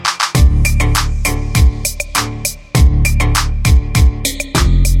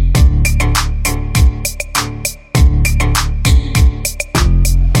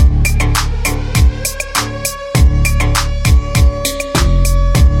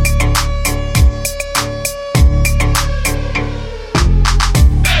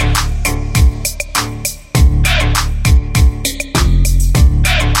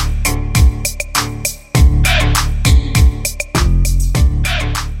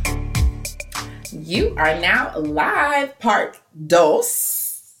You are now live, part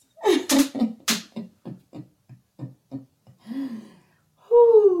dos.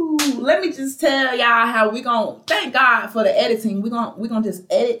 Let me just tell y'all how we gonna thank God for the editing. We gonna just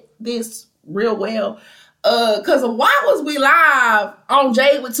edit this real well. Cause why was we live on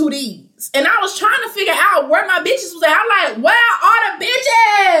Jade with 2 D's? And I was trying to figure out where my bitches was at. I'm like, where are the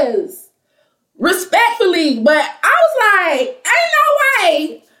bitches? Respectfully, but I was like, ain't no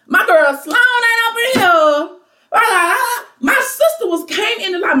way. My girl Sloan ain't up in here. My sister came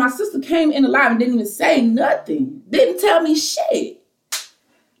in the live. My sister came in the live and didn't even say nothing. Didn't tell me shit.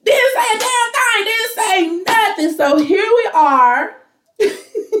 Didn't say a damn thing. Didn't say nothing. So here we are.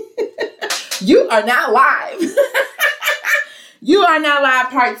 You are now live. You are now live,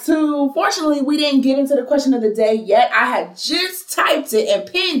 part 2. Fortunately, we didn't get into the question of the day yet. I had just typed it and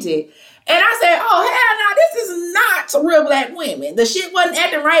pinned it. And I said, oh, hell no, this is not real black women. The shit wasn't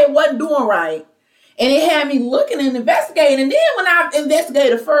acting right. It wasn't doing right. And it had me looking and investigating. And then when I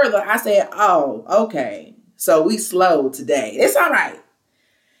investigated further, I said, oh, okay. So we slow today. It's all right.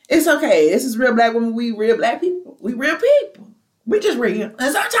 It's okay. This is real black women. We real black people. We real people. We just real.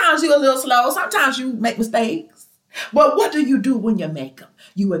 And sometimes you're a little slow. Sometimes you make mistakes. But what do you do when you make them?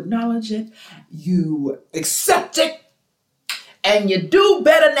 You acknowledge it. You accept it. And you do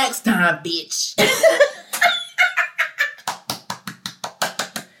better next time, bitch.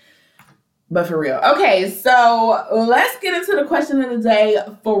 But for real. Okay, so let's get into the question of the day.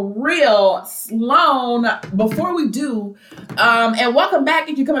 For real, Sloan, before we do, and welcome back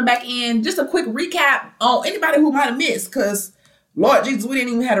if you're coming back in, just a quick recap on anybody who might have missed, because Lord Jesus, we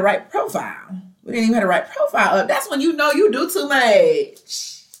didn't even have the right profile. We didn't even have the right profile up. That's when you know you do too much.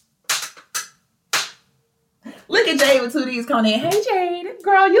 Look at Jade with 2 D's coming in. Hey, Jade.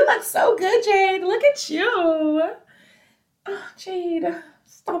 Girl, you look so good, Jade. Look at you. Oh, Jade.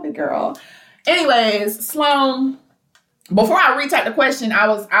 Stop it, girl. Anyways, Sloan, before I retype the question, I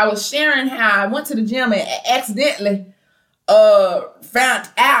was sharing how I went to the gym and accidentally found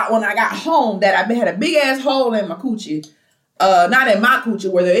out when I got home that I had a big-ass hole in my coochie. Not in my coochie,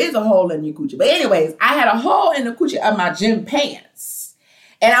 where there is a hole in your coochie. But anyways, I had a hole in the coochie of my gym pants.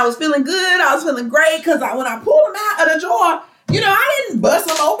 And I was feeling good. I was feeling great because when I pulled them out of the drawer, I didn't bust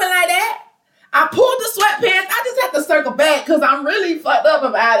them open like that. I pulled the sweatpants. I just had to circle back because I'm really fucked up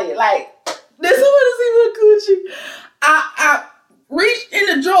about it. Like, this is what is even coochie. I reached in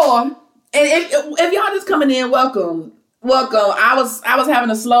the drawer, and if y'all just coming in, welcome. I was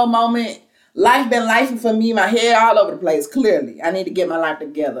having a slow moment. Life been lifing for me. My hair all over the place. Clearly, I need to get my life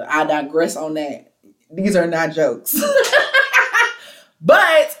together. I digress on that. These are not jokes.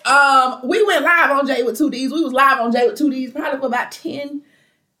 But we went live on Jade with 2 D's. We was live on Jade with 2 D's probably for about 10,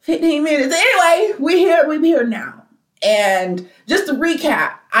 15 minutes. Anyway, we're here now. And just to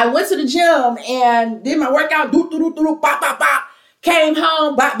recap, I went to the gym and did my workout. Bop, bop, bop. Came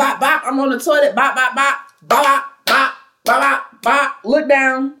home. Bop, bop, bop. I'm on the toilet. Bop, bop, bop. Bop, bop, bop, bop, bop. Look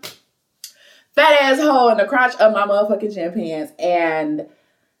down. Fat ass hole in the crotch of my motherfucking gym pants. And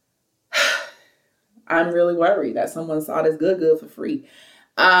I'm really worried that someone saw this good for free.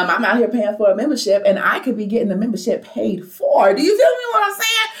 I'm out here paying for a membership and I could be getting the membership paid for. Do you feel me what I'm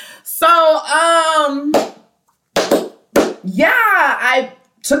saying? So, yeah, I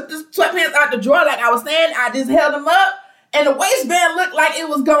took the sweatpants out the drawer like I was saying. I just held them up and the waistband looked like it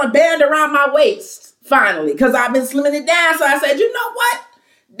was going to band around my waist finally because I've been slimming it down. So I said, you know what?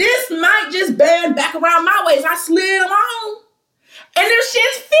 This might just band back around my waist. I slid them on. And their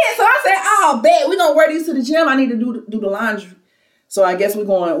shits fit. So I said, oh, bet we're going to wear these to the gym. I need to do the laundry. So I guess we're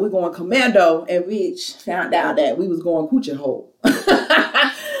going commando. And Rich found out that we was going coochie hole.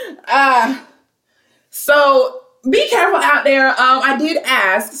 So be careful out there. I did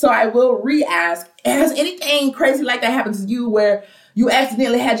ask, so I will re-ask. Has anything crazy like that happened to you where you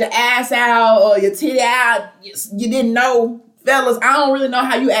accidentally had your ass out or your titty out? You didn't know? Fellas, I don't really know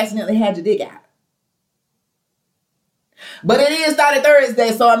how you accidentally had your dick out. But it is started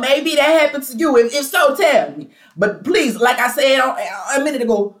Thursday, so maybe that happened to you. If so, tell me. But please, like I said a minute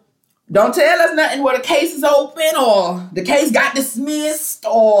ago, don't tell us nothing where the case is open or the case got dismissed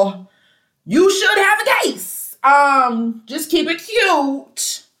or you should have a case. Just keep it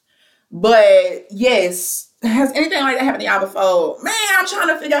cute. But yes, has anything like that happened to y'all before? Man, I'm trying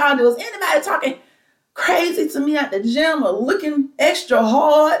to figure out, was anybody talking crazy to me at the gym or looking extra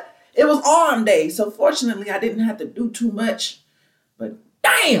hard? It was arm day, so fortunately I didn't have to do too much. But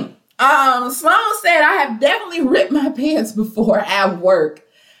damn. Sloan said, I have definitely ripped my pants before at work.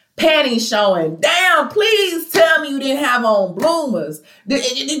 Panties showing. Damn, please tell me you didn't have on bloomers.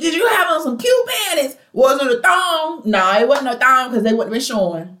 Did you have on some cute panties? Was it a thong? No, it wasn't a thong because they wouldn't have been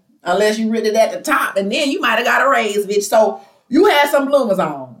showing. unless you read it at the top, and then you might have got a raise, bitch. So you had some bloomers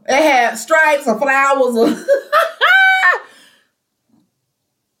on. It had stripes or flowers or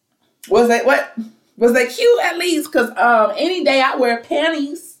was that cute at least? Because any day I wear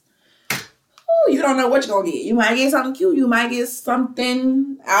panties, you don't know what you're gonna get. You might get something cute. You might get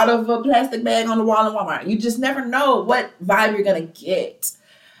something out of a plastic bag on the wall in Walmart. You just never know what vibe you're gonna get.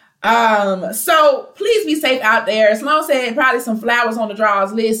 So please be safe out there. Sloan said probably some flowers on the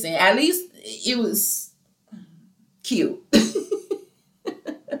drawers. Listen, at least it was cute.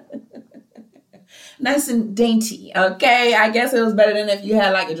 Nice and dainty. Okay. I guess it was better than if you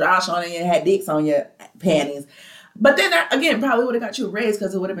had like a draw on and you had dicks on your panties. But then again, probably would have got you a raise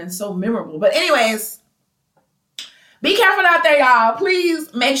because it would have been so memorable. But anyways, be careful out there, y'all.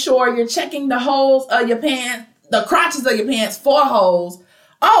 Please make sure you're checking the holes of your pants, the crotches of your pants for holes.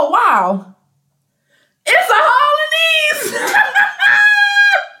 Oh, wow. It's a hole in these.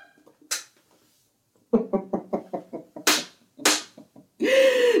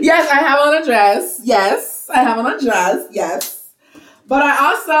 Yes, I have on a dress. Yes, I have on a dress. Yes. But I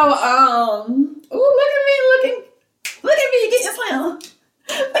also, look at me getting slim.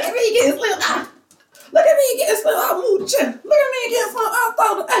 Look at me getting slim. Look at me getting slim. I'll move the chin. Look at me getting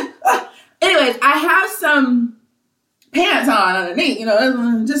slim. Anyways, I have some pants on underneath,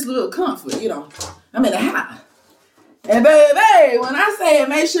 just a little comfort, I'm in the house. And baby, when I say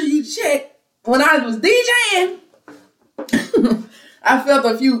make sure you check, when I was DJing, I felt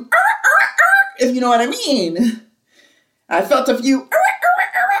a few, if you know what I mean. I felt a few,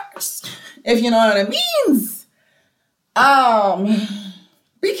 if you know what it means.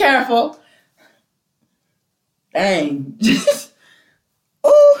 Be careful. Dang.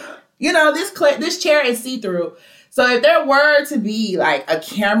 Ooh, this chair is see-through. So if there were to be like a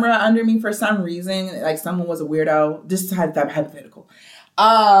camera under me for some reason, like someone was a weirdo, this is hypothetical.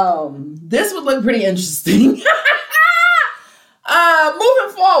 This would look pretty interesting.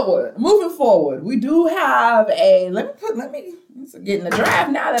 Moving forward, we do have it's getting the draft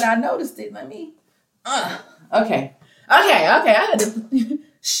now that I noticed it. Okay. I had to,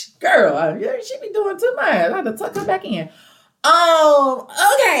 girl, she be doing too much. I had to tuck her back in.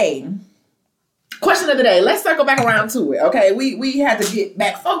 Okay. Question of the day. Let's circle back around to it. Okay, we had to get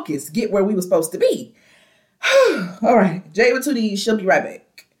back focused, get where we were supposed to be. All right, Jay with 2Ds. She'll be right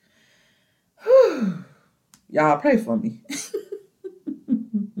back. Y'all pray for me.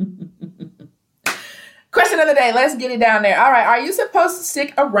 Question of the day. Let's get it down there. All right. Are you supposed to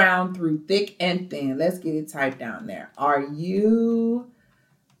stick around through thick and thin? Let's get it typed down there. Are you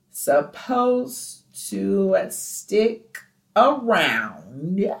supposed to stick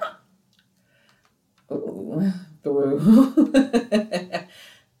around? Yeah. Ooh, through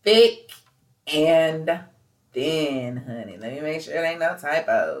thick and thin, honey. Let me make sure it ain't no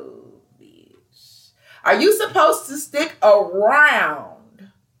typo, bitch. Are you supposed to stick around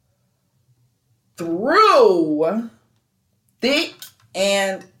through thick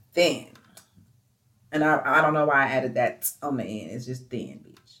and thin? And I don't know why I added that on the end. It's just thin,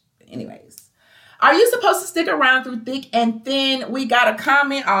 bitch. But anyways. Are you supposed to stick around through thick and thin? We got a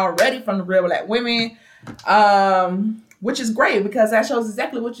comment already from the Real Black Women, which is great because that shows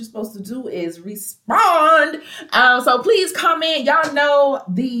exactly what you're supposed to do is respond. So please comment. Y'all know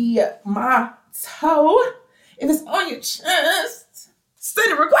the motto. If it's on your chest,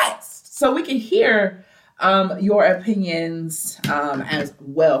 send a request so we can hear your opinions as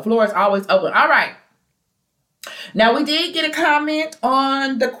well. Floor is always open. All right. Now, we did get a comment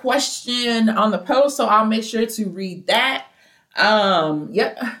on the question on the post, so I'll make sure to read that.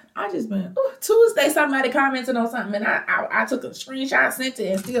 I just been, Tuesday, somebody commented on something, and I took a screenshot, sent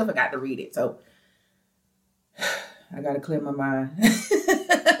it, and still forgot to read it. So, I got to clear my mind.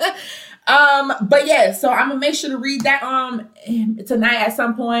 But yeah, so I'm going to make sure to read that tonight at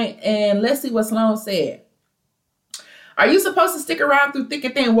some point, and let's see what Sloan said. Are you supposed to stick around through thick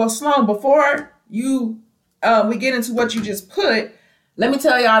and thin? Well, Sloan, before we get into what you just put, let me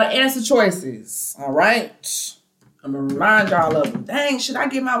tell y'all the answer choices. All right. I'm going to remind y'all of them. Dang, should I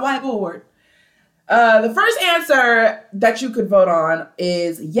get my whiteboard? The first answer that you could vote on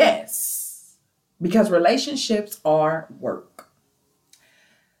is yes, because relationships are work.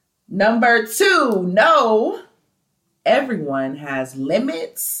 Number 2, no, everyone has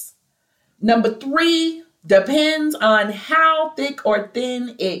limits. Number 3, depends on how thick or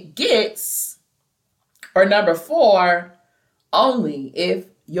thin it gets. Or number 4, only if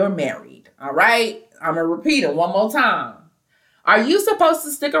you're married. All right. I'm going to repeat it one more time. Are you supposed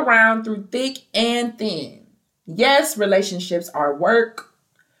to stick around through thick and thin? Yes, relationships are work.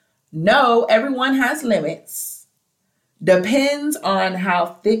 No, everyone has limits. depends on how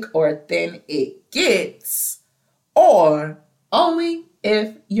thick or thin it gets, or only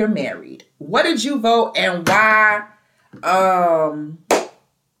if you're married. What did you vote and why?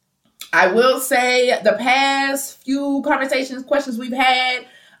 I will say the past few questions we've had,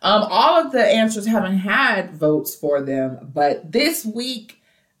 all of the answers haven't had votes for them, but this week,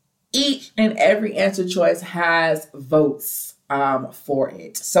 each and every answer choice has votes for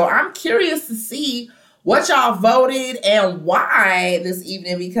it. So I'm curious to see what y'all voted and why this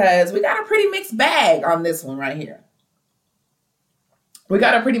evening, because we got a pretty mixed bag on this one right here.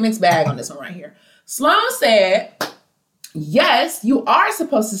 Sloan said, yes, you are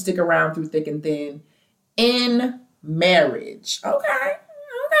supposed to stick around through thick and thin in marriage. Okay.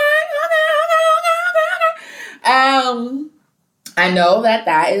 I know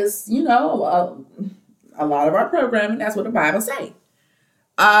that is, a lot of our programming. That's what the Bible say.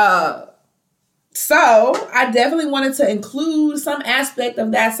 So I definitely wanted to include some aspect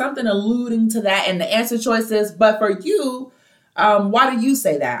of that, something alluding to that in the answer choices. But for you, why do you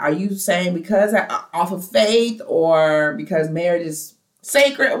say that? Are you saying because off of faith or because marriage is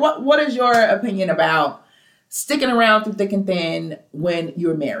sacred? What is your opinion about sticking around through thick and thin when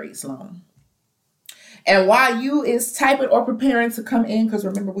you're married, Sloan? And while you is typing or preparing to come in, because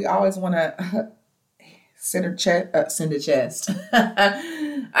remember, we always want to send a chest.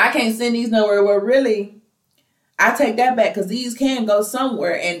 I can't send these nowhere. Well, really, I take that back because these can go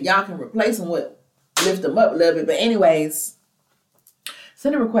somewhere and y'all can replace them with, lift them up a little bit. But anyways,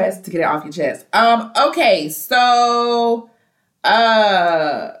 send a request to get it off your chest. Okay, so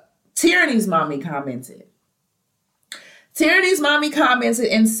Tyranny's mommy commented.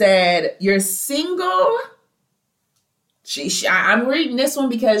 And said, you're single. I'm reading this one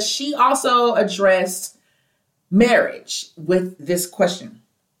because she also addressed marriage with this question.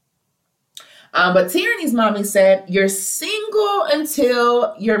 But Tyranny's mommy said, you're single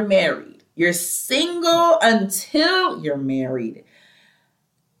until you're married. You're single until you're married.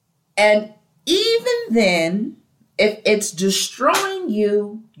 And even then, if it's destroying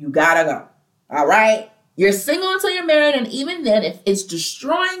you, you gotta go. All right? You're single until you're married. And even then, if it's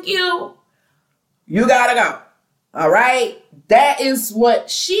destroying you, you gotta go. All right? That is what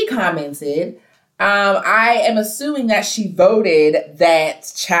she commented. I am assuming that she voted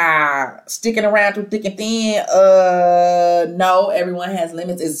that child sticking around through thick and thin. No, everyone has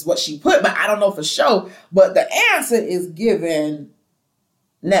limits is what she put, but I don't know for sure. But the answer is given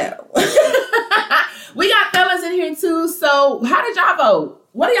no. We got fellas in here too. So how did y'all vote?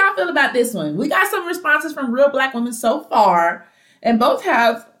 What do y'all feel about this one? We got some responses from real Black women so far, and both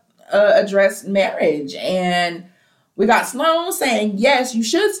have addressed marriage. And we got Sloan saying, yes, you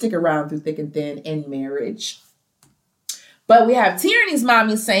should stick around through thick and thin in marriage. But we have Tyranny's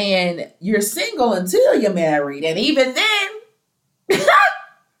mommy saying, you're single until you're married. And even then,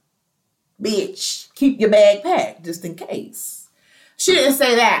 bitch, keep your bag packed just in case. She didn't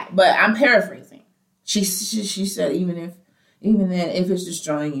say that, but I'm paraphrasing. She said, even then, if it's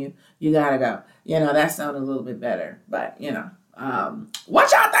destroying you, you gotta go. That sounded a little bit better. But,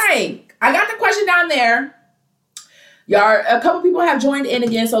 what y'all think? I got the question down there. Y'all, a couple people have joined in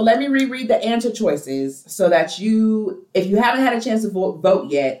again, so let me reread the answer choices so that if you haven't had a chance to vote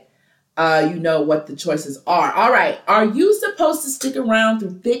yet, you know what the choices are. All right. Are you supposed to stick around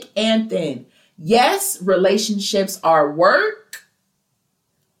through thick and thin? Yes, relationships are work.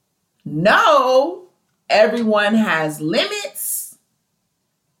 No, everyone has limits.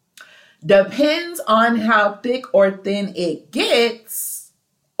 Depends on how thick or thin it gets,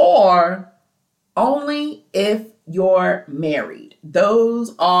 or only if you're married.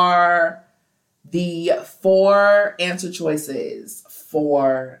 Those are the 4 answer choices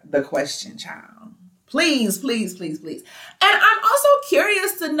for the question, child. Please, please, please, please. And I'm also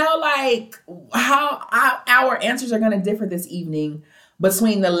curious to know how our answers are going to differ this evening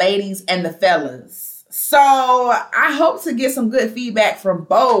between the ladies and the fellas. So I hope to get some good feedback from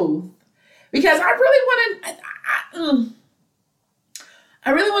both, because I really want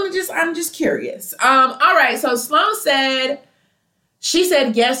to, I'm just curious. All right. So Sloan said,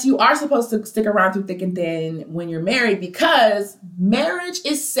 yes, you are supposed to stick around through thick and thin when you're married because marriage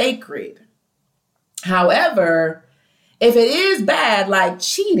is sacred. However, if it is bad, like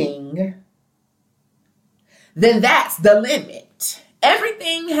cheating, then that's the limit.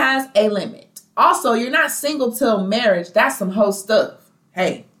 Everything has a limit. Also, you're not single till marriage. That's some whole stuff.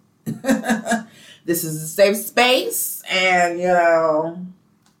 Hey, this is a safe space, and don't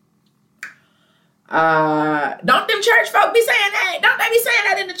them church folk be saying that? Don't they be saying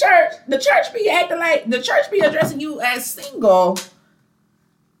that in the church? The church be acting like the church be addressing you as single.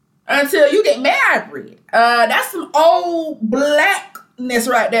 until you get married. That's some old blackness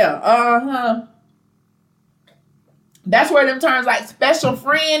right there. That's where them terms like special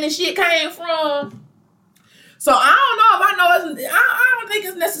friend and shit came from. So I don't know if I don't think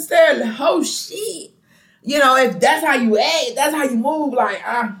it's necessarily whole shit. You know, if that's how you act, that's how you move. Like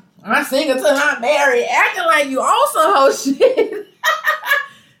I'm single till I'm married, acting like you own some whole shit.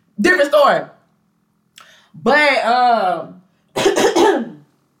 Different story. But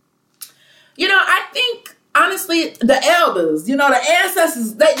you know, I think honestly, the elders, you know, the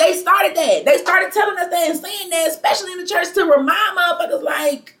ancestors, they started that. They started telling us that and saying that, especially in the church, to remind motherfuckers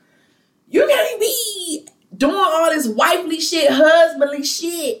like, you can't be doing all this wifely shit, husbandly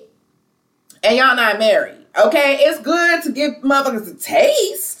shit, and y'all not married. Okay, it's good to give motherfuckers a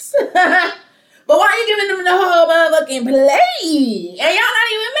taste, but why are you giving them the whole motherfucking play? And y'all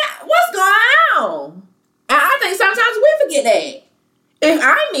not even mad? What's going on? I think sometimes we forget that. If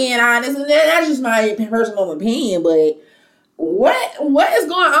I'm being honest, and that's just my personal opinion, but what is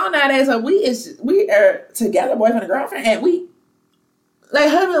going on nowadays? So we are together, boyfriend and girlfriend, and we like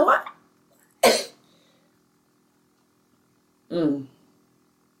husband what?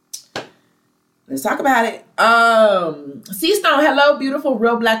 Let's talk about it. C Stone, hello, beautiful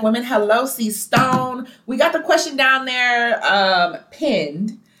real black women. Hello, C Stone. We got the question down there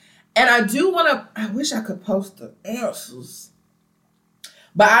pinned, and I wish I could post the answers.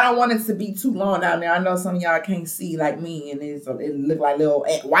 But I don't want it to be too long down there. I know some of y'all can't see like me, and it look like little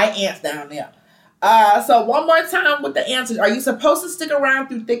white ants down there. So one more time with the answers. Are you supposed to stick around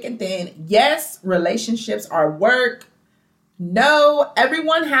through thick and thin? Yes, relationships are work. No,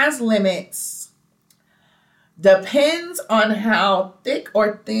 everyone has limits. Depends on how thick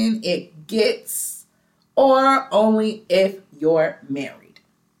or thin it gets, or only if you're married.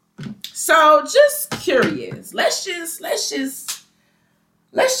 So just curious. Let's just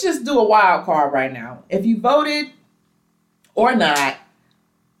do a wild card right now. If you voted or not,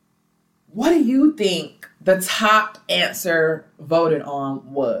 what do you think the top answer voted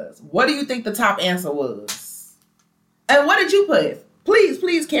on was? What do you think the top answer was? And what did you put?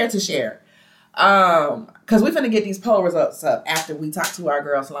 Please care to share. Because we're finna get these poll results up after we talk to our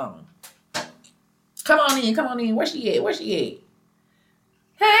girl Sloan. Come on in. Where she at?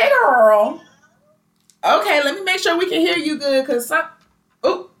 Hey, girl. Okay, let me make sure we can hear you good, because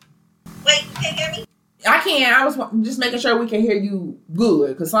Wait, you can't hear me? I can. I was just making sure we can hear you good,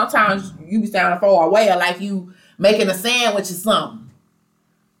 because sometimes you be sounding far away, or like you making a sandwich or something.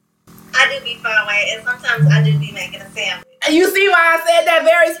 I do be far away, and sometimes I do be making a sandwich. You see why I said that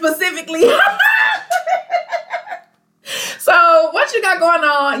very specifically? So, what you got going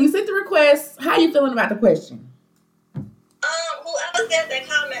on? You sent the request. How you feeling about the question? Whoever said that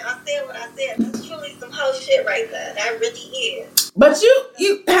comment, I said what I said. That's truly some whole shit right there. That really is. But you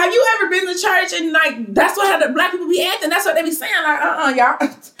have you ever been to church and like that's what how the black people be acting? That's what they be saying. Like, y'all.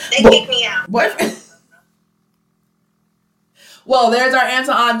 They kick me out. Boyfriend. Well, there's our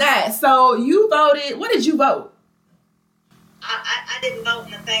answer on that. So you voted. What did you vote? I didn't vote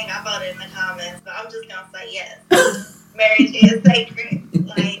in the thing. I voted in the comments, but I'm just gonna say yes. Marriage is sacred.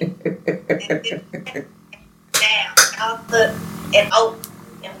 Like, damn, y'all put an oath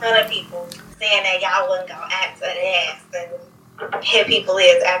in front of people saying that y'all wasn't gonna act an ass, and here people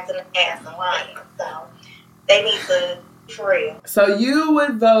is acting an ass and lying. So they need to, for real. So you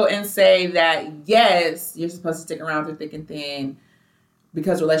would vote and say that yes, you're supposed to stick around through thick and thin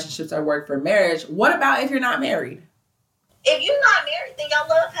because relationships are work for marriage. What about if you're not married? If you're not married, then your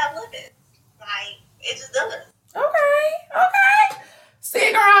love have limits. Like, it just does. Okay.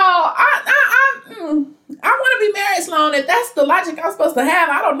 See, girl, I want to be married, Sloan. If that's the logic I'm supposed to have,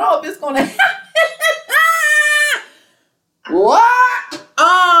 I don't know if it's gonna happen. What?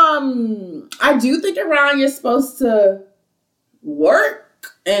 I do think around you're supposed to work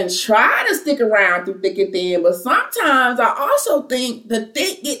and try to stick around through thick and thin, but sometimes I also think the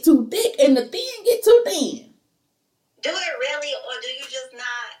thick get too thick and the thin get too thin. Do it really, or do you just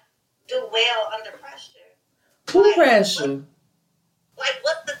not do well under pressure? Who pressure?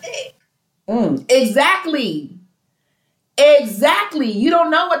 What's the thick? Exactly. You don't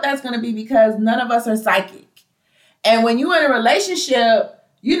know what that's going to be because none of us are psychic. And when you're in a relationship,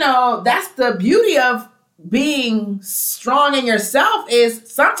 you know, that's the beauty of being strong in yourself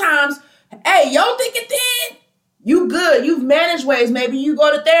is sometimes, hey, yo, thick and thin, you good. You've managed ways. Maybe you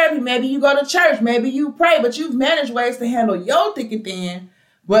go to therapy. Maybe you go to church. Maybe you pray, but you've managed ways to handle your thick and thin.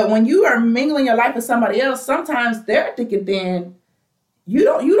 But when you are mingling your life with somebody else, sometimes they're thick and thin. You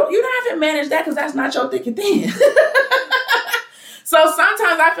don't have to manage that because that's not your thick and thin. So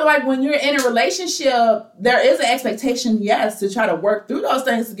sometimes I feel like when you're in a relationship, there is an expectation, yes, to try to work through those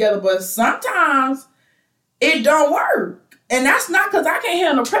things together, but sometimes it don't work. And that's not because I can't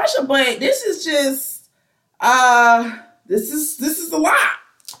handle pressure, but this is just this is a lot.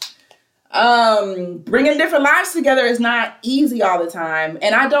 Bringing different lives together is not easy all the time.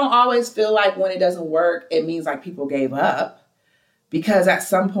 And I don't always feel like when it doesn't work, it means like people gave up. Because at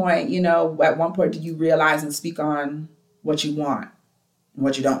some point, you know, at one point, do you realize and speak on what you want and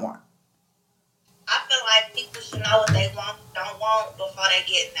what you don't want? I feel like people should know what they want, don't want before they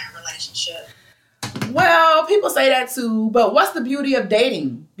get in that relationship. Well, people say that too, but what's the beauty of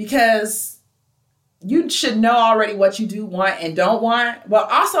dating? Because you should know already what you do want and don't want.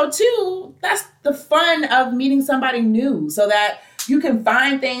 But also, too, that's the fun of meeting somebody new so that you can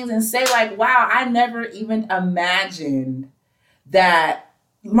find things and say like, wow, I never even imagined that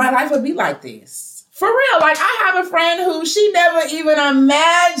my life would be like this. For real. Like, I have a friend who she never even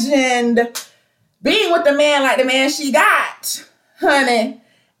imagined being with the man like the man she got, honey.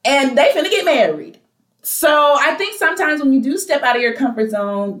 And they finna get married. So I think sometimes when you do step out of your comfort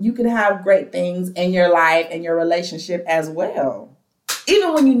zone, you can have great things in your life and your relationship as well.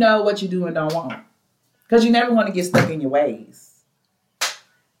 Even when you know what you do and don't want. Because you never want to get stuck in your ways.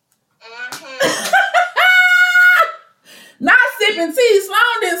 Not sipping tea.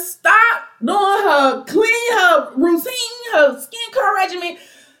 Sloan didn't stop doing her her routine, her skincare regimen.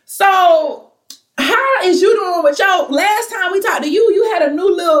 So how is you doing with your, last time we talked to you, you had a new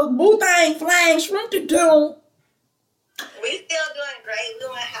little boo thing flying shrimp to do. We still doing great. We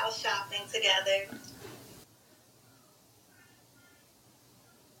went house shopping together.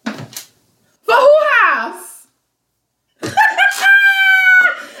 For who house?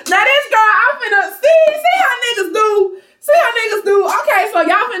 Now this girl, I'm finna see how niggas do. See how niggas do. Okay, so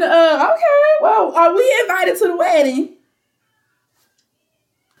y'all finna, okay, well, are we invited to the wedding?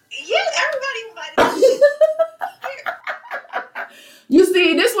 Yeah, everybody invited. You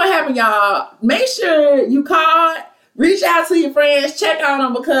see, this what happened, y'all. Make sure you call, reach out to your friends, check on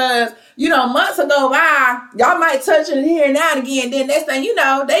them because, you know, months ago by, y'all might touch it here and now and again. Then next thing you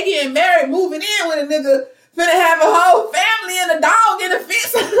know, they getting married, moving in with a nigga, finna have a whole family and a dog in the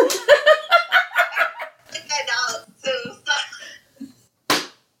fence. That dog too.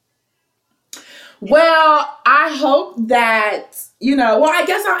 Well, I hope that, you know, well, I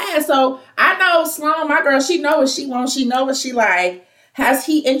guess I'll ask. So I know Sloan, my girl, she know what she wants. She know what she like. Has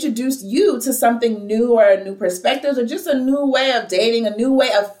he introduced you to something new or a new perspective or just a new way of dating, a new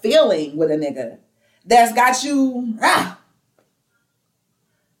way of feeling with a nigga that's got you, Y'all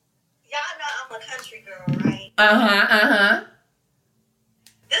know I'm a country girl, right?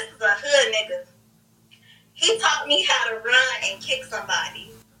 This is a hood nigga. He taught me how to run and kick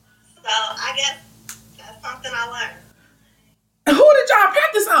somebody. So I guess that's something I learned. Who did y'all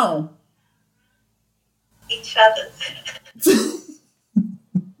practice on? Each other.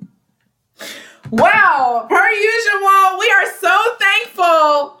 Well, per usual, we are so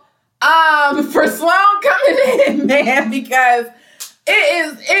thankful for Sloan coming in, man, because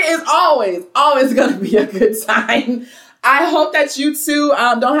it is always going to be a good time. I hope that you two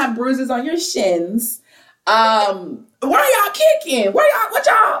don't have bruises on your shins. Where y'all kicking? What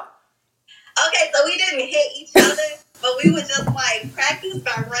y'all? Okay, so we didn't hit each other, but we would just like practice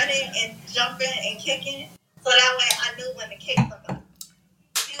by running and jumping and kicking. So that way I knew when to kick somebody.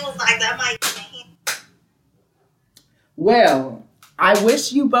 He was like, that might be him. Well, I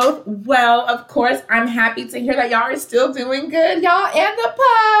wish you both well. Of course, I'm happy to hear that y'all are still doing good, y'all and the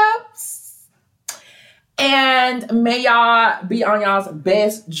pups. And may y'all be on y'all's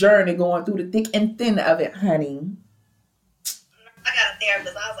best journey going through the thick and thin of it, honey. I got a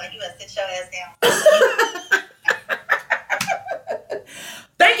therapist. I was like, you better sit your ass down.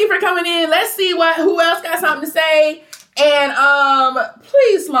 Thank you for coming in. Let's see who else got something to say. And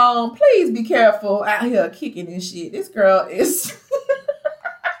please, Sloan, please be careful out here kicking and shit. This girl is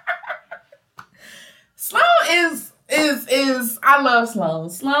Sloan is I love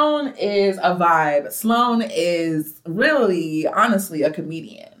Sloan. Sloan is a vibe. Sloan is really, honestly, a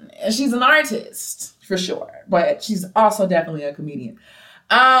comedian. And she's an artist, for sure. But she's also definitely a comedian.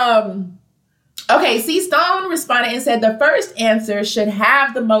 Okay, C. Stone responded and said the first answer should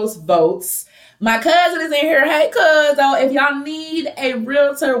have the most votes. My cousin is in here. Hey, cuz, if y'all need a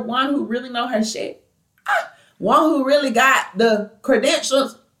realtor, one who really know her shit, one who really got the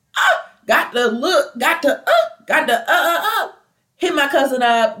credentials, got the look, hit my cousin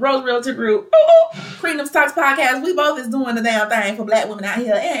up, Rose Realtor Group, Freedom Talks Podcast. We both is doing the damn thing for Black women out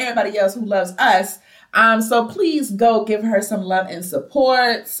here and everybody else who loves us. So please go give her some love and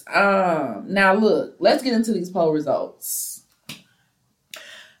support. Now look, let's get into these poll results.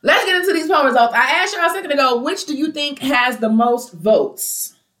 Let's get into these poll results. I asked y'all a second ago, which do you think has the most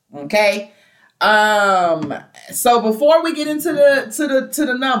votes? Okay. So before we get into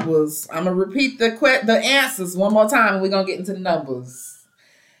the numbers, I'm gonna repeat the answers one more time, and we're gonna get into the numbers.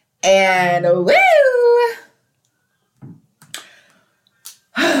 And woo!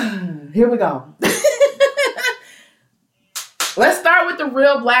 Here we go. Let's start with the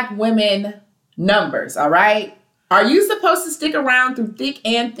real Black women numbers. All right. Are you supposed to stick around through thick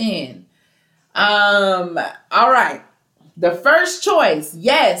and thin? All right. The first choice,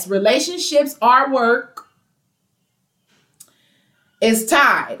 yes, relationships are work, is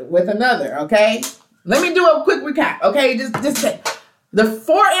tied with another, okay? Let me do a quick recap, okay? Just the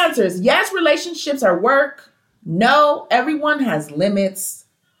 4 answers. Yes, relationships are work. No, everyone has limits.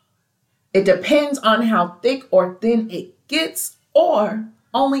 It depends on how thick or thin it gets, or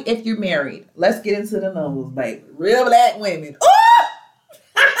only if you're married. Let's get into the numbers, baby. Real Black women. Ooh!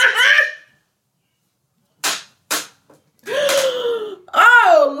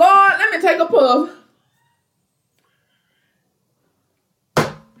 Oh, Lord, let me take a puff.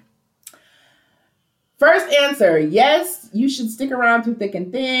 First answer, yes, you should stick around through thick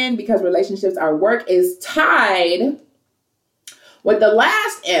and thin because relationships are work, is tied with the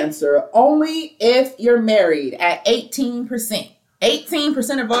last answer, only if you're married, at 18%.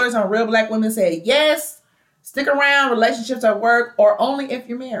 18% of voters on Real Black Women said yes, stick around, relationships are work, or only if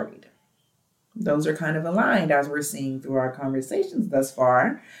you're married. Those are kind of aligned as we're seeing through our conversations thus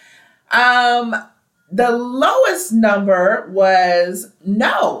far. The lowest number was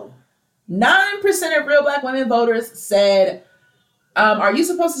no. 9% of Real Black Women voters said, are you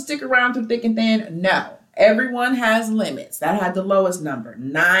supposed to stick around through thick and thin? No. Everyone has limits. That had the lowest number,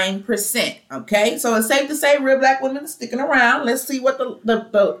 9%. Okay, so it's safe to say Real Black Women are sticking around. Let's see what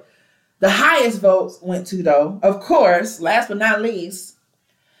the highest votes went to, though. Of course, last but not least,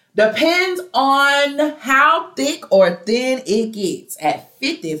 depends on how thick or thin it gets. At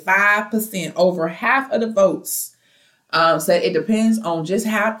 55%, over half of the votes said it depends on just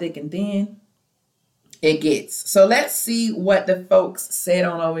how thick and thin it gets. So let's see what the folks said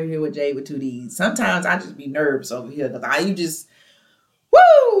on over here with Jade with 2 Ds. Sometimes I just be nervous over here because you just,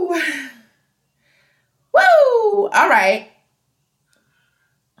 woo! Woo! All right.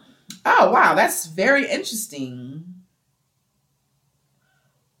 Oh, wow. That's very interesting.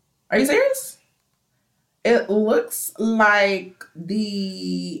 Are you serious? It looks like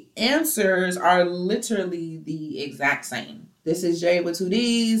the answers are literally the exact same. This is Jade with 2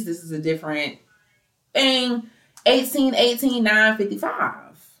 Ds. This is a different thing. 18, 9, 55.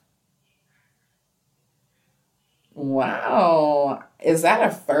 Wow. Is that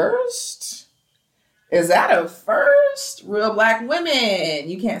a first? Is that a first? Real Black Women.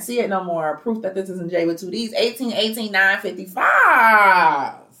 You can't see it no more. Proof that this isn't Jade with 2 Ds. 18, 9,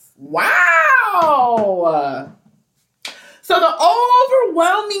 55. Wow. So the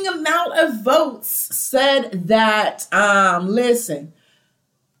overwhelming amount of votes said that, listen,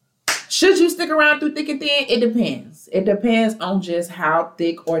 should you stick around through thick and thin? It depends. It depends on just how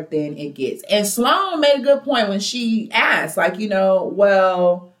thick or thin it gets. And Sloan made a good point when she asked,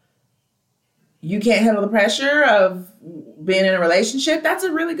 well, you can't handle the pressure of being in a relationship. That's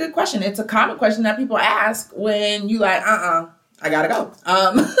a really good question. It's a common question that people ask when you I gotta go.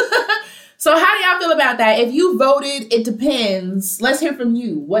 So how do y'all feel about that? If you voted, it depends. Let's hear from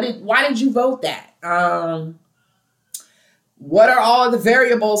you. Why did you vote that? What are all the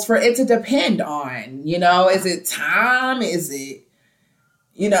variables for it to depend on? Is it time? Is it,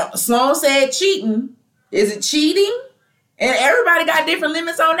 Sloan said cheating. Is it cheating? And everybody got different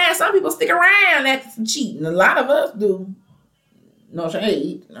limits on that. Some people stick around after some cheating. A lot of us do. No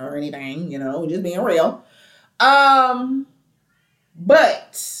shade or anything, just being real.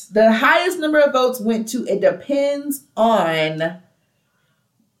 But the highest number of votes went to it depends on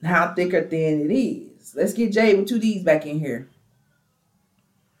how thick or thin it is. Let's get Jay with 2 Ds back in here.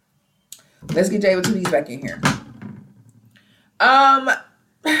 I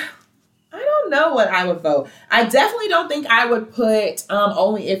don't know what I would vote. I definitely don't think I would put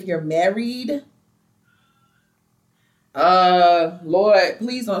only if you're married. Lord,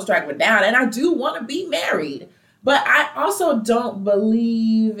 please don't strike me down. And I do want to be married. But I also don't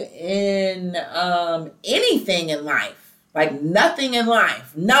believe in anything in life. Like nothing in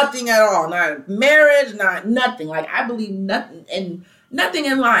life. Nothing at all. Not marriage, not nothing. Like I believe nothing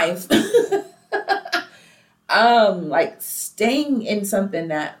in life. Like staying in something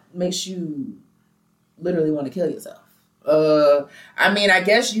that makes you literally want to kill yourself. I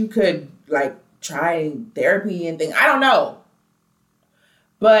guess you could like try therapy and things. I don't know.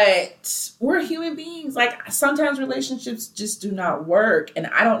 But we're human beings. Like, sometimes relationships just do not work. And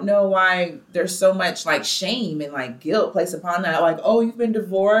I don't know why there's so much like shame and like guilt placed upon that. Like, oh, you've been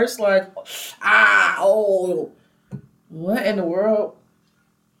divorced. Like, oh, what in the world?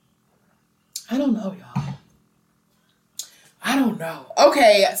 I don't know, y'all. I don't know.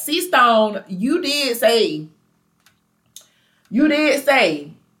 Okay, C-Stone, you did say,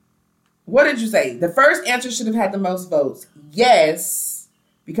 what did you say? The first answer should have had the most votes. Yes,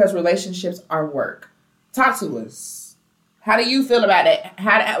 because relationships are work. Talk to us. How do you feel about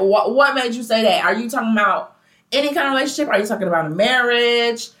that? What made you say that? Are you talking about any kind of relationship? Are you talking about a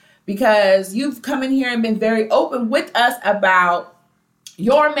marriage? Because you've come in here and been very open with us about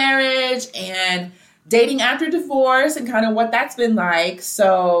your marriage and dating after divorce and kind of what that's been like.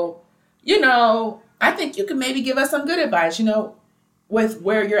 So, I think you can maybe give us some good advice, with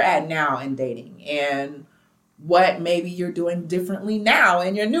where you're at now in dating and what maybe you're doing differently now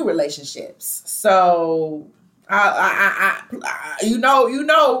in your new relationships. So, sometimes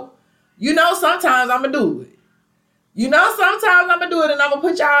I'm gonna do it. Sometimes I'm gonna do it, and I'm gonna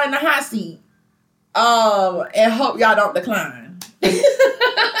put y'all in the hot seat, and hope y'all don't decline.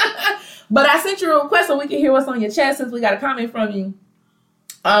 But I sent you a request so we can hear what's on your chest since we got a comment from you.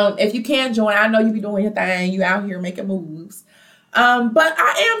 If you can join, I know you be doing your thing. You out here making moves. But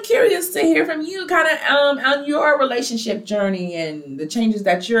I am curious to hear from you kind of on your relationship journey and the changes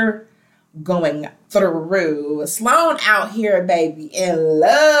that you're going through. Sloan out here, baby, in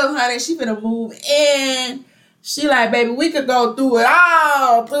love, honey. She finna move in. She like, baby, we could go through it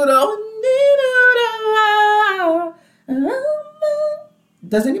all.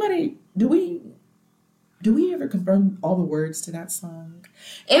 Does anybody, do we ever confirm all the words to that song?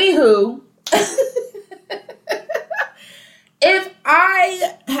 Anywho, if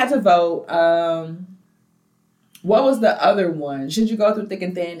I had to vote, what was the other one? Should you go through thick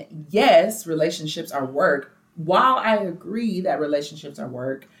and thin? Yes, relationships are work. While I agree that relationships are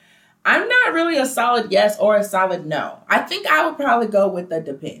work, I'm not really a solid yes or a solid no. I think I would probably go with the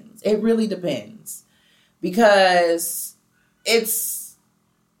depends. It really depends. Because it's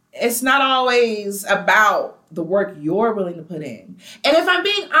not always about the work you're willing to put in. And if I'm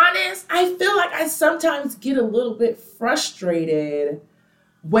being honest, I feel like I sometimes get a little bit frustrated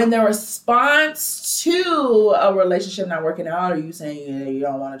when the response to a relationship not working out, or you saying you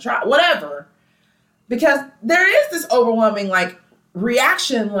don't want to try, whatever. Because there is this overwhelming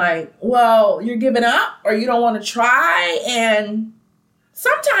reaction well, you're giving up or you don't want to try. And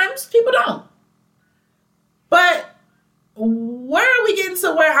sometimes people don't. But where are we getting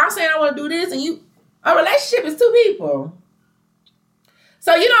to where I'm saying I want to do this and a relationship is two people.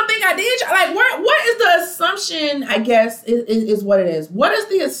 So you don't think I did? What is the assumption, I guess, is what it is. What is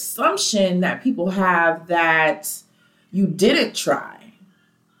the assumption that people have that you didn't try?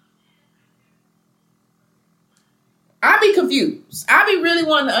 I be confused. I be really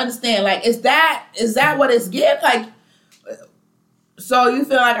wanting to understand, is that what it's getting? So you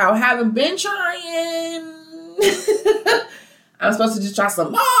feel like I haven't been trying? I'm supposed to just try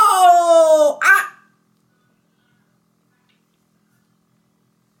some more.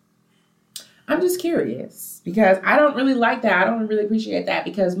 I'm just curious because I don't really like that. I don't really appreciate that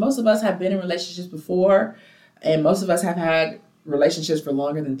because most of us have been in relationships before and most of us have had relationships for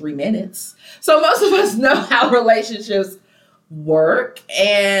longer than 3 minutes. So most of us know how relationships work.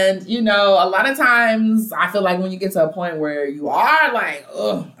 And, a lot of times I feel like when you get to a point where you are like,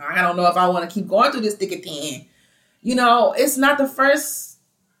 oh, I don't know if I want to keep going through this thick and thin. It's not the first,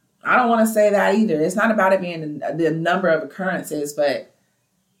 I don't want to say that either. It's not about it being the number of occurrences, but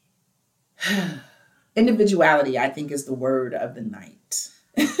individuality, I think, is the word of the night.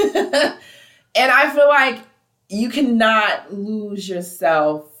 And I feel like you cannot lose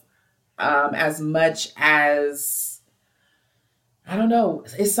yourself as much as, I don't know,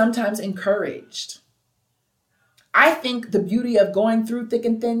 it's sometimes encouraged. I think the beauty of going through thick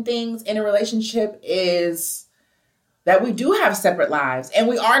and thin things in a relationship is that we do have separate lives and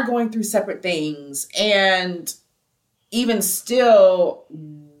we are going through separate things. And even still,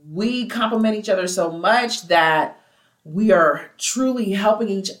 we complement each other so much that we are truly helping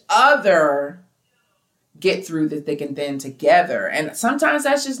each other get through the thick and thin together. And sometimes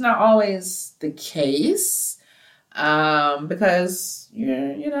that's just not always the case because,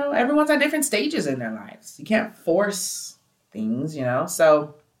 everyone's at different stages in their lives. You can't force things,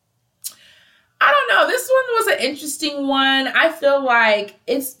 So I don't know. This one was an interesting one. I feel like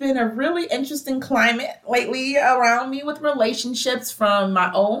it's been a really interesting climate lately around me with relationships, from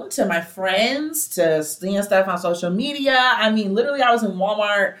my own to my friends to seeing stuff on social media. I mean, literally, I was in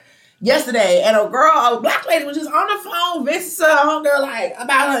Walmart yesterday, and a black lady was just on the phone venting to her homegirl like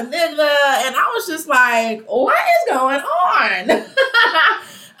about her nigga, and I was just like, what is going on?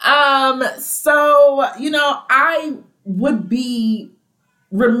 So I would be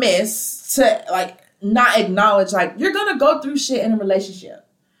remiss to like not acknowledge like you're gonna go through shit in a relationship.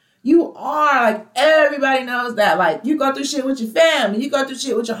 You are, like, everybody knows that. Like, you go through shit with your family. You go through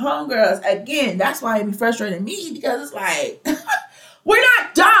shit with your homegirls. Again, that's why it be frustrating me, because it's like, we're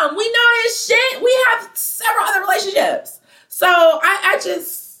not dumb. We know this shit. We have several other relationships. So,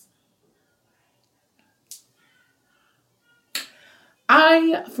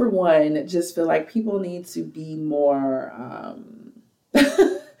 I, for one, just feel like people need to be more,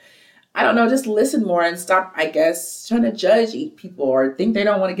 I don't know, just listen more and stop, I guess, trying to judge people or think they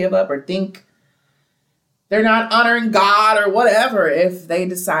don't want to give up or think they're not honoring God or whatever if they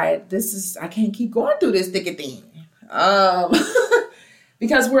decide I can't keep going through this thick and thin.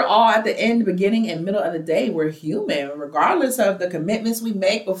 Because we're all at the end, beginning, and middle of the day, we're human, regardless of the commitments we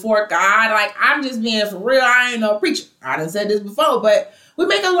make before God. Like, I'm just being for real. I ain't no preacher. I done said this before, but we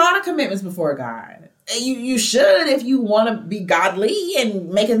make a lot of commitments before God. You should, if you want to be godly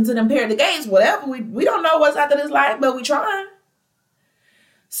and make it into them pair of gates, whatever. We don't know what's after this life, but we trying.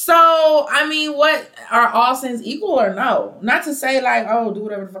 So, I mean, what are all sins equal or no? Not to say like, oh, do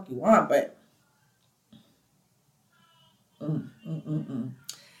whatever the fuck you want, but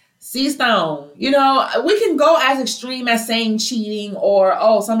C-Stone, we can go as extreme as saying cheating or,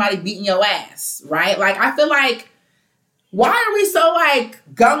 oh, somebody beating your ass, right? Like, I feel like, why are we so like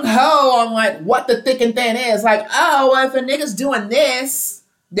gung-ho on like what the thick and thin is? Like, oh, well, if a nigga's doing this,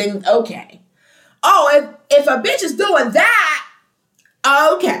 then okay. Oh, if a bitch is doing that,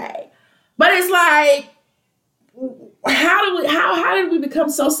 okay. But it's like, how did we become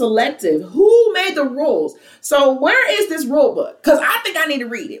so selective? Who made the rules? So where is this rule book? Because I think I need to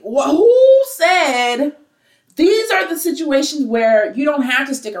read it. Well, who said these are the situations where you don't have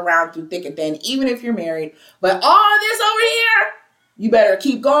to stick around through thick and thin, even if you're married. But all this over here, you better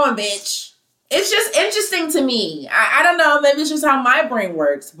keep going, bitch. It's just interesting to me. I don't know. Maybe it's just how my brain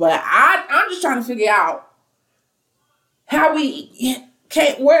works. But I'm just trying to figure out how who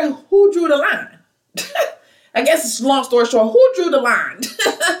drew the line? I guess it's long story short. Who drew the line?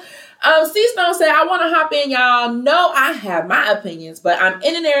 C-Stone said, I want to hop in, y'all. No, I have my opinions, but I'm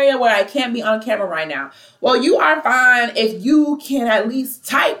in an area where I can't be on camera right now. Well, you are fine if you can at least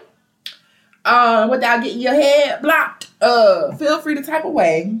type without getting your head blocked. Feel free to type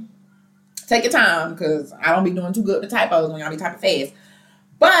away. Take your time, because I don't be doing too good with typos when y'all be typing fast.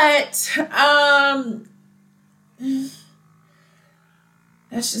 But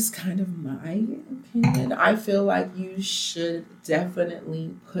that's just kind of my opinion. I feel like you should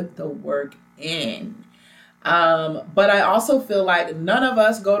definitely put the work in. But I also feel like none of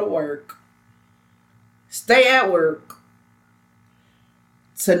us go to work, stay at work,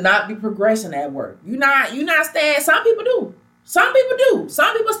 to not be progressing at work. You're not staying. Some people do. Some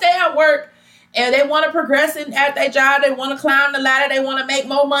people stay at work and they want to progress at their job. They want to climb the ladder. They want to make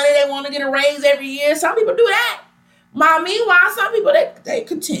more money. They want to get a raise every year. Some people do that. Meanwhile, some people, they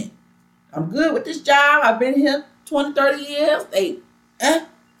content. I'm good with this job. I've been here 20, 30 years.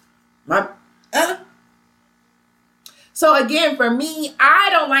 So again, for me, I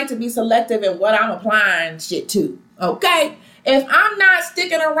don't like to be selective in what I'm applying shit to. Okay? If I'm not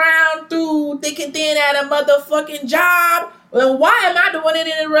sticking around through thick and thin at a motherfucking job, then why am I doing it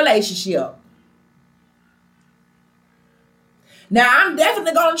in a relationship? Now, I'm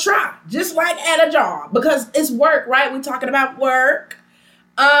definitely going to try, just like at a job, because it's work, right? We're talking about work.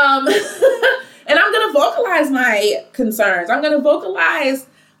 And I'm going to vocalize my concerns. I'm going to vocalize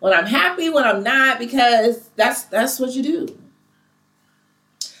when I'm happy, when I'm not, because that's what you do.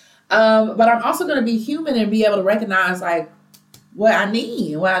 But I'm also going to be human and be able to recognize, like, what I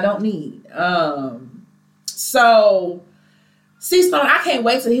need and what I don't need. So... C-Stone, I can't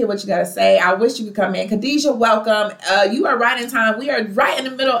wait to hear what you got to say. I wish you could come in. Khadijah, welcome. You are right in time. We are right in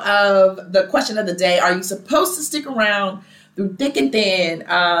the middle of the question of the day. Are you supposed to stick around through thick and thin?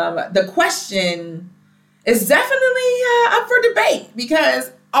 The question is definitely up for debate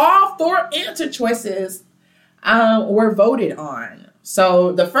because all 4 answer choices were voted on.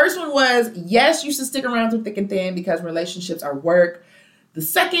 So the first one was, yes, you should stick around through thick and thin because relationships are work. The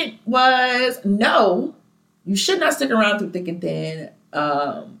second was, no, you should not stick around through thick and thin.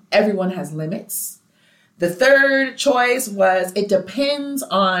 Everyone has limits. The third choice was, it depends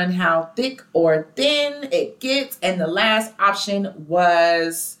on how thick or thin it gets. And the last option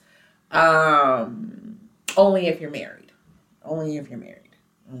was only if you're married. Only if you're married.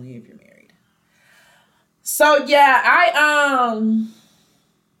 Only if you're married. So yeah,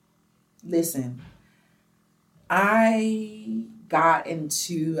 Listen, I got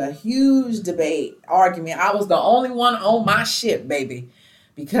into a huge argument. I was the only one on my ship, baby.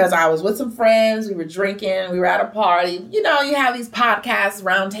 Because I was with some friends, we were drinking, we were at a party. You know, you have these podcasts,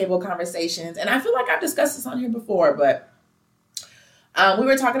 roundtable conversations. And I feel like I've discussed this on here before, but we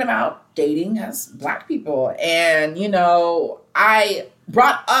were talking about dating as Black people. And, you know, I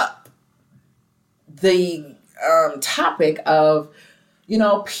brought up the topic of, you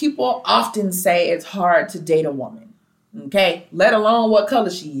know, people often say it's hard to date a woman, okay? Let alone what color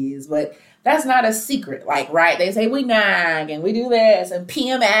she is, but that's not a secret, like, right? They say we nag and we do this and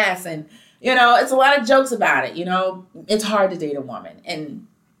PMS and, you know, it's a lot of jokes about it. You know, it's hard to date a woman and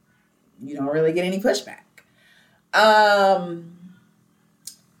you don't really get any pushback. And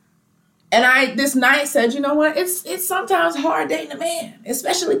I this night said, you know what? It's sometimes hard dating a man,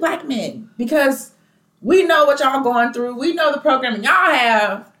 especially Black men, because we know what y'all going through. We know the programming y'all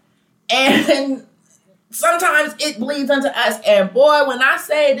have, and sometimes it bleeds into us. And boy, when I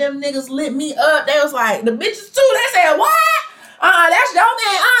say them niggas lit me up, they was like, the bitches too, they said, what? That's your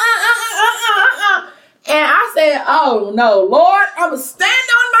man. And I said, oh no, Lord, I'ma stand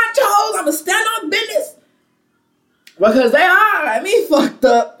on my toes. I'ma stand on business. Because they are got me fucked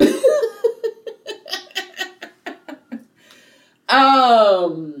up.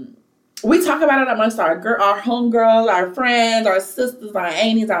 We talk about it amongst our homegirls, our friends, our sisters, our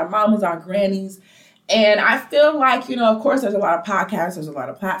aunties, our mamas, our grannies. And I feel like, you know, of course, there's a lot of podcasts, there's a lot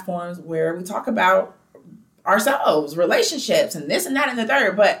of platforms where we talk about ourselves, relationships, and this and that and the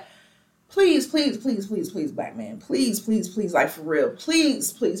third. But please, please, please, please, please, Black men, please, please, please, like for real,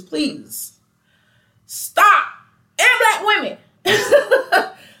 please, please, please, stop. And Black women,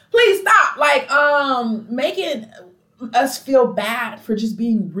 please stop. Like, making us feel bad for just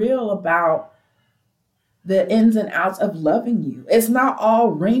being real about the ins and outs of loving you. It's not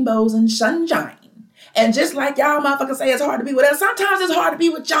all rainbows and sunshine. And just like y'all motherfuckers say it's hard to be with us, sometimes it's hard to be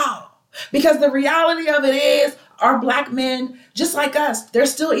with y'all. Because the reality of it is, our Black men, just like us, they're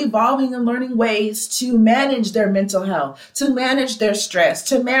still evolving and learning ways to manage their mental health, to manage their stress,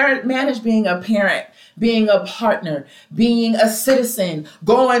 to manage being a parent, being a partner, being a citizen,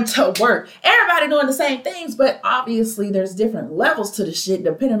 going to work. Everybody doing the same things, but obviously there's different levels to the shit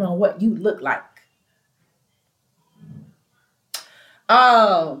depending on what you look like.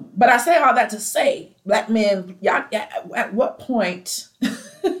 But I say all that to say, Black men, y'all, at what point,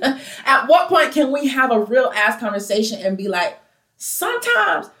 at what point can we have a real ass conversation and be like,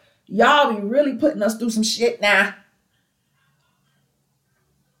 sometimes y'all be really putting us through some shit now.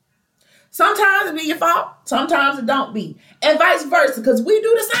 Sometimes it be your fault. Sometimes it don't be. And vice versa, because we do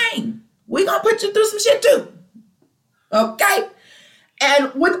the same. We gonna put you through some shit too. Okay?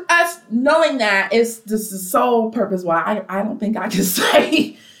 And with us knowing that, this is the sole purpose why I don't think I can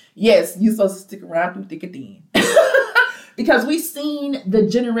say, yes, you're supposed to stick around through thick and thin. Because we've seen the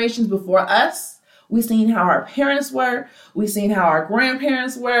generations before us. We've seen how our parents were. We've seen how our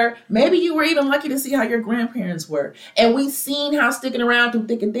grandparents were. Maybe you were even lucky to see how your grandparents were. And we've seen how sticking around through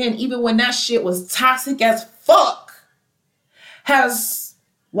thick and thin, even when that shit was toxic as fuck, has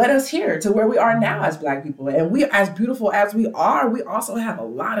led us here to where we are now as Black people. And we, as beautiful as we are, we also have a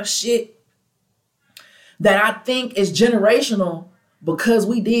lot of shit that I think is generational because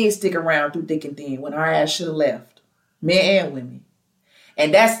we did stick around through thick and thin when our ass should have left, men and women.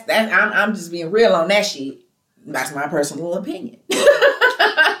 And that's I'm just being real on that shit. That's my personal opinion.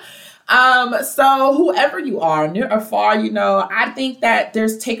 So whoever you are, near or far, you know, I think that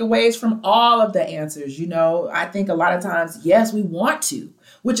there's takeaways from all of the answers. You know, I think a lot of times, yes, we want to,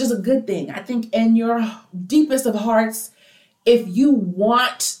 which is a good thing. I think in your deepest of hearts, if you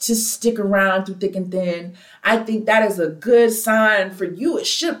want to stick around through thick and thin, I think that is a good sign for you. It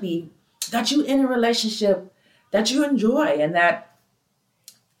should be that you in a relationship that you enjoy and that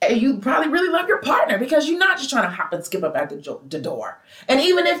you probably really love your partner, because you're not just trying to hop and skip up at the door. And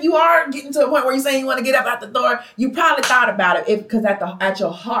even if you are getting to a point where you're saying you want to get up at the door, you probably thought about it because at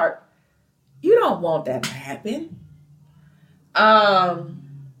your heart, you don't want that to happen. But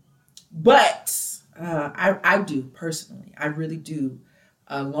I do personally. I really do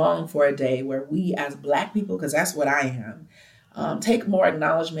long for a day where we as Black people, because that's what I am, take more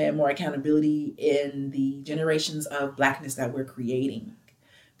acknowledgement, more accountability in the generations of Blackness that we're creating.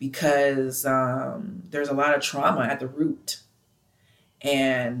 Because there's a lot of trauma at the root.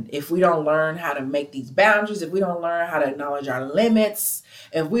 And if we don't learn how to make these boundaries, if we don't learn how to acknowledge our limits,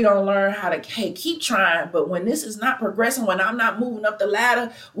 if we don't learn how to, hey, keep trying, but when this is not progressing, when I'm not moving up the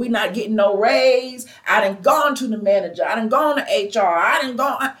ladder, we not getting no raise, I done gone to the manager, I done gone to HR, I done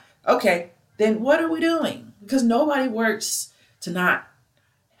gone, okay, then what are we doing? Because nobody works to not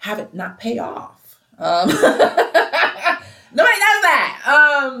have it not pay off. Nobody does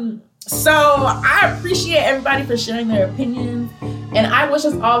that. So I appreciate everybody for sharing their opinions, and I wish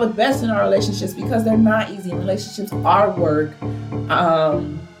us all the best in our relationships, because they're not easy. Relationships are work,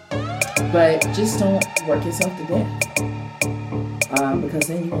 but just don't work yourself to death, because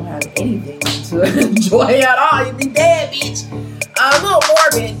then you won't have anything to enjoy at all. You'll be dead, bitch. A little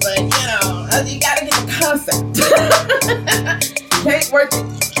morbid, but you gotta get the concept. Can't work it.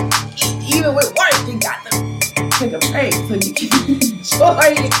 Even with work, you got to take a break so you can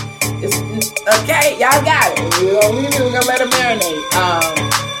enjoy it. It's okay, y'all got it. We're gonna leave it. We're gonna let it marinate.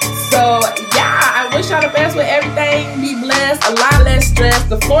 So yeah, I wish y'all the best with everything. Be blessed. A lot less stress.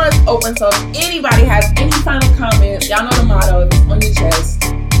 The floor is open, so if anybody has any final comments, y'all know the motto. If it's on your chest,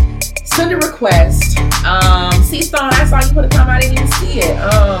 send a request. C-Stone, I saw you put a comment. I didn't even see it.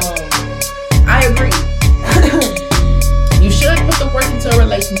 I agree. You should put the work into a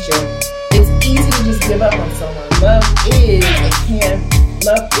relationship. It's easy to just give up on someone. Love is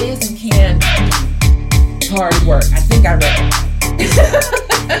and can be hard work. I think I read that.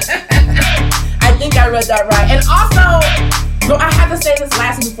 I think I read that right. And also, I have to say this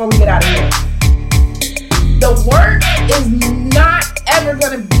last before we get out of here. The work is not ever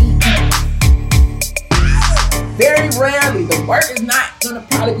going to be very rarely. The work is not going to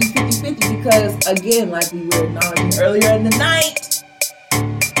probably be 50-50, because, again, like we were acknowledging earlier in the night,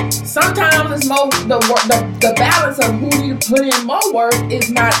 sometimes it's more the balance of who you put in more work is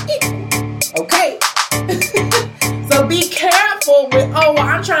not equal. Okay? So be careful with,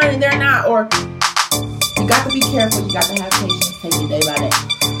 I'm trying and they're not. Or you got to be careful. You got to have patience. Take it day by day.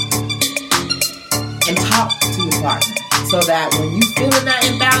 And talk to your partner, so that when you feeling that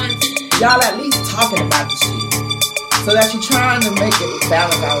imbalance, y'all at least talking about the shit. So that you're trying to make it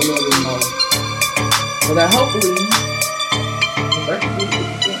balance out a little bit more. So that hopefully the work will be good.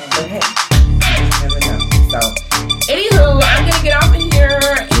 But hey, you just never know. So, anywho, I'm going to get off of here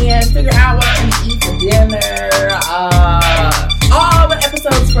and figure out what I'm going to eat for dinner. All the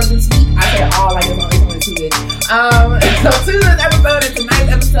episodes for this week, I say all like it's only 2 weeks. So Tuesday's episode and tonight's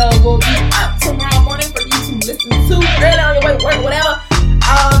episode will be up tomorrow morning for you to listen to early on your way to work, whatever.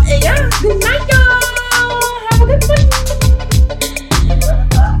 And yeah, good night,